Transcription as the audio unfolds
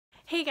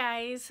Hey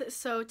guys,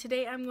 so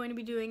today I'm going to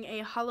be doing a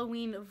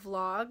Halloween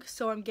vlog.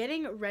 So I'm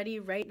getting ready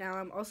right now.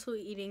 I'm also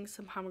eating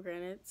some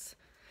pomegranates.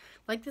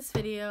 Like this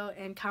video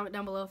and comment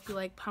down below if you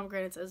like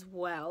pomegranates as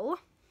well.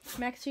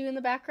 Max, are you in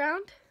the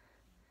background?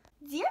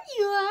 There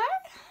you are.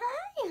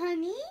 Hi,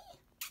 honey.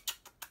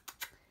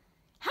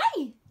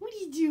 Hi. What are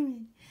you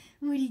doing?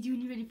 What are you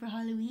doing? You ready for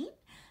Halloween?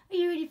 Are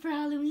you ready for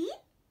Halloween?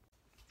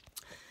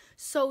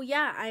 So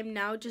yeah, I'm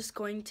now just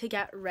going to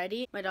get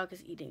ready. My dog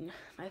is eating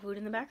my food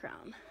in the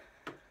background.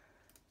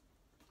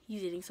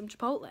 He's eating some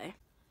Chipotle.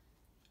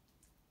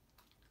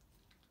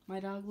 My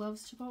dog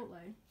loves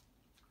Chipotle.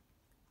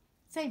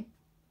 Same.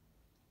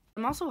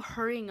 I'm also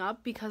hurrying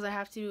up because I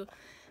have to do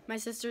my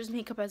sister's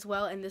makeup as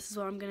well, and this is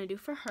what I'm going to do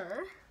for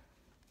her.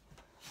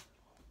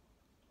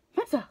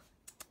 Mesa.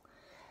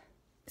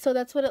 So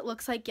that's what it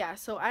looks like, yeah.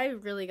 So I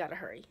really got to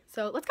hurry.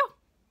 So let's go.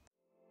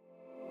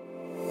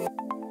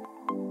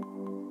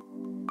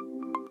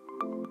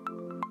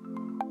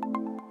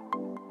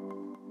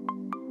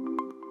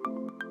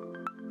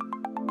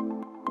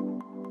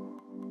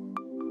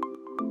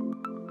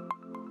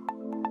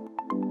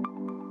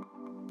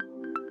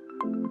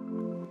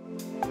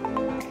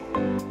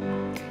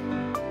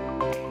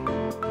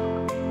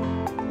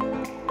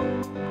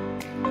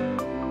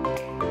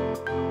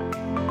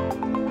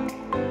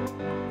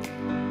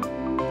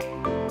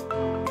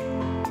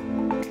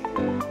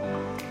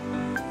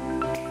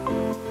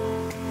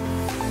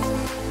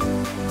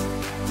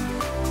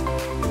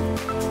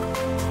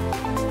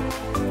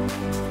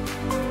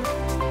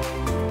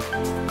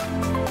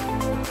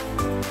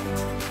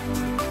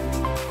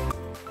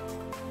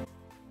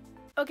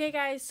 Okay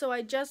guys, so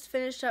I just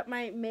finished up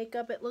my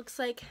makeup. It looks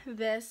like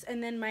this,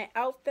 and then my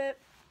outfit,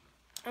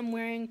 I'm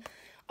wearing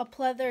a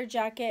pleather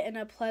jacket and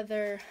a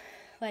pleather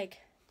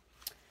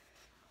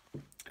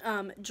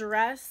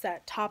dress.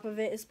 That top of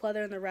it is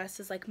pleather and the rest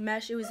is like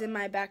mesh. It was in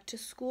my back to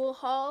school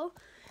haul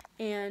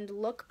and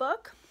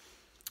lookbook.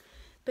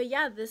 But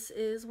yeah, this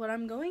is what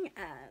I'm going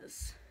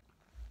as.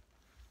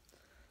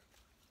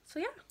 So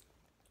yeah.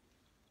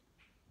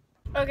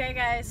 Okay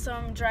guys, so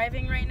I'm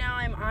driving right now.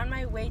 I'm on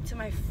my way to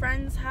my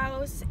friend's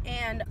house,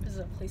 and there's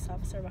a police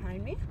officer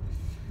behind me.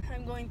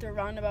 I'm going through a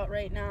roundabout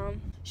right now.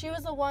 She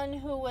was the one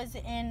who was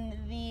in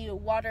the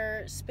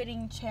water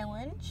spitting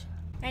challenge.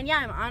 And yeah,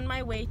 I'm on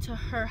my way to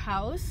her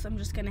house. I'm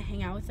just gonna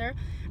hang out with her.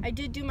 I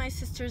did do my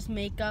sister's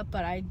makeup,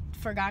 but I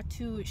forgot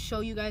to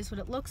show you guys what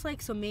it looks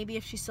like. So maybe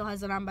if she still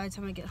has it on by the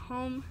time I get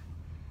home,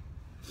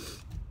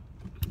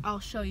 I'll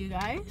show you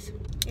guys.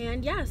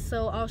 And yeah,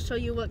 so I'll show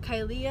you what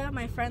Hailey,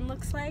 my friend,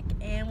 looks like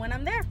and when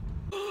I'm there.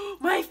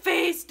 My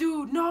face,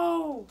 dude,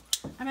 no!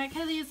 I'm at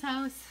Hailey's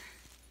house.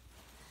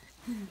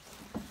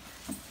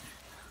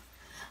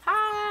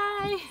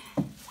 Hi!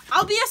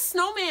 I'll be a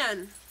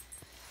snowman.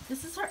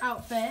 This is her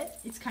outfit.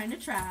 It's kind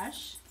of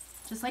trash,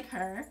 just like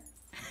her.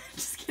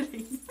 Just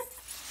kidding.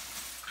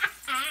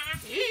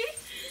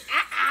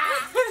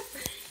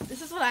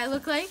 This is what I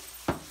look like.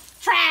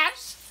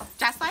 Trash.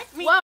 Just like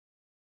me. Whoa.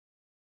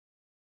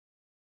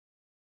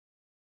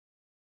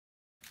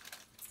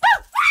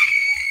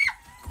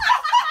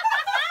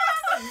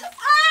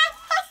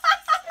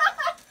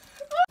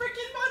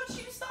 Freaking munch,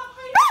 you stop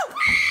hiding.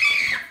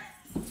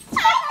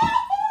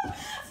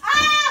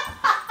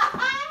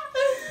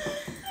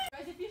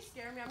 Guys, if you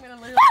scare me, I'm gonna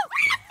literally.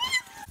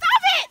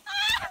 Stop it!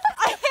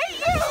 I hate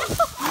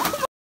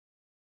you!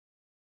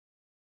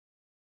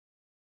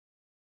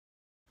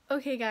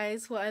 Okay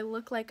guys, well I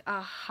look like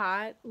a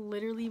hot,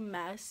 literally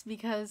mess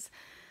because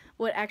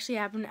what actually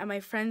happened at my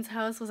friend's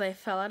house was I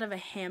fell out of a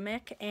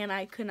hammock and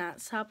I could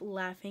not stop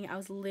laughing. I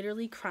was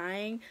literally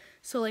crying.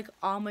 So like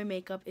all my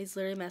makeup is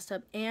literally messed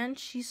up, and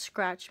she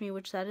scratched me,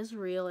 which that is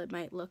real. It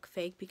might look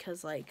fake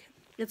because like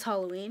it's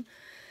Halloween,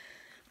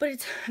 but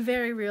it's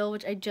very real,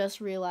 which I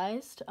just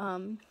realized.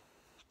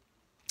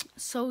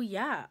 So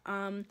yeah,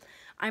 I'm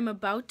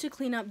about to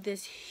clean up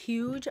this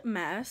huge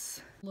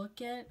mess. Look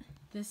at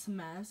this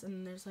mess,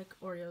 and there's like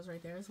Oreos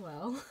right there as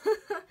well.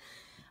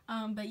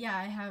 But yeah,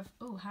 I have,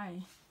 oh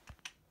hi.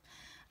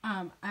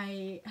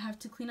 I have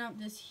to clean up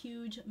this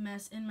huge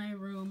mess in my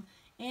room,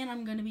 and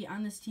I'm going to be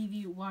on this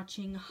TV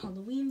watching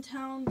Halloween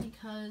Town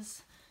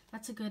because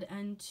that's a good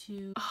end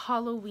to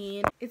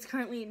Halloween. It's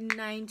currently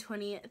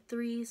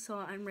 9:23, so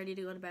I'm ready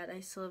to go to bed. I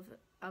still have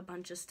a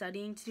bunch of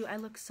studying to do. I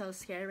look so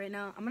scary right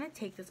now. I'm going to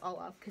take this all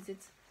off because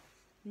it's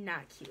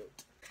not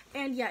cute.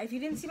 And yeah, if you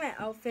didn't see my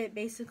outfit,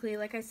 basically,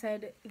 like I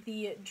said,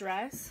 the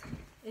dress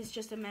is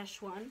just a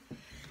mesh one,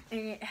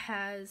 and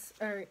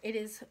it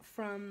is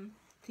from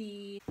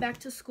the back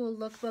to school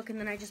lookbook, and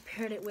then I just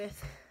paired it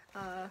with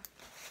a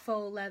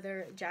faux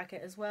leather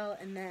jacket as well,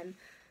 and then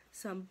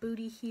some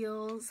booty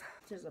heels.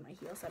 These are my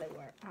heels that I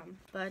wear.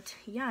 But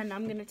yeah, now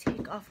I'm gonna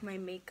take off my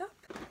makeup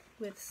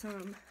with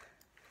some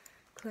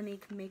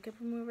Clinique makeup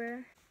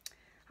remover.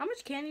 How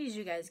much candy did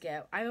you guys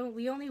get?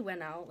 We only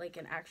went out like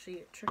and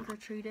actually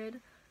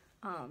trick-or-treated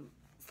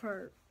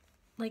for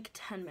like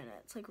 10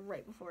 minutes, like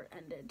right before it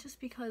ended, just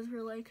because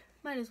we're like,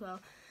 might as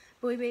well.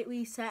 But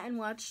we sat and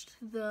watched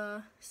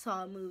the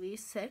Saw movie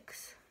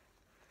 6.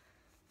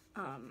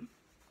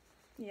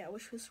 Yeah,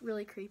 which was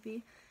really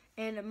creepy.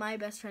 And my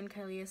best friend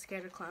Kylie is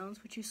scared of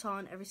clowns, which you saw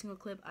in every single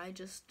clip. I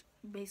just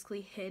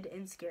basically hid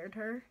and scared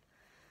her,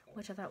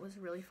 which I thought was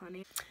really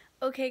funny.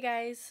 Okay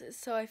guys,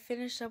 so I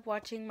finished up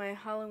watching my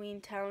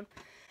Halloween Town.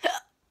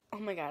 Oh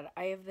my god,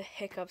 I have the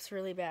hiccups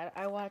really bad.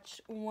 I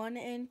watched 1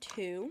 and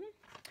 2.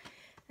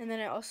 And then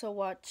I also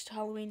watched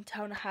Halloween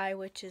Town High,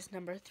 which is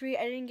number 3.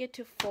 I didn't get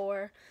to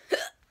 4.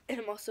 And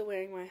I'm also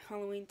wearing my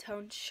Halloween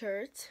Town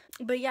shirt.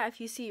 But yeah,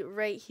 if you see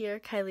right here,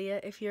 Kylie,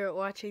 if you're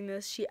watching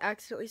this, she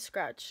accidentally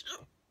scratched,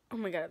 oh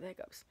my god, I have the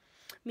hiccups,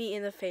 me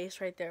in the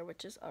face right there,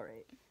 which is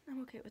alright.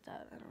 I'm okay with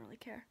that. I don't really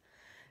care.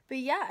 But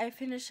yeah, I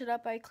finished it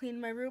up. I cleaned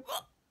my room,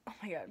 oh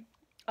my god,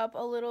 up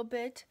a little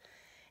bit.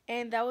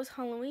 And that was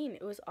Halloween.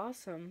 It was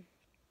awesome.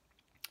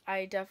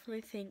 I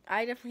definitely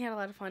had a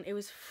lot of fun. It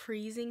was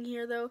freezing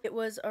here though. It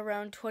was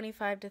around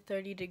 25 to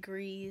 30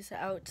 degrees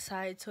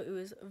outside, so it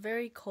was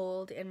very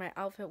cold and my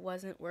outfit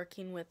wasn't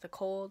working with the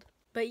cold.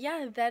 But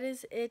yeah, that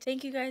is it.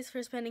 Thank you guys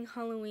for spending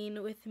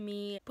Halloween with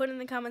me. Put in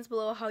the comments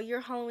below how your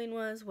Halloween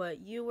was,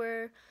 what you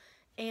were,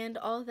 and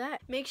all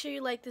that. Make sure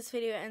you like this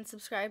video and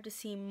subscribe to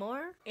see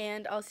more,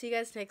 and I'll see you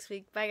guys next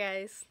week. Bye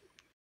guys.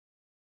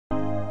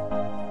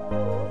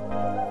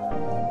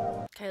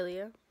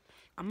 Kylie,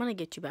 I'm gonna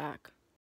get you back.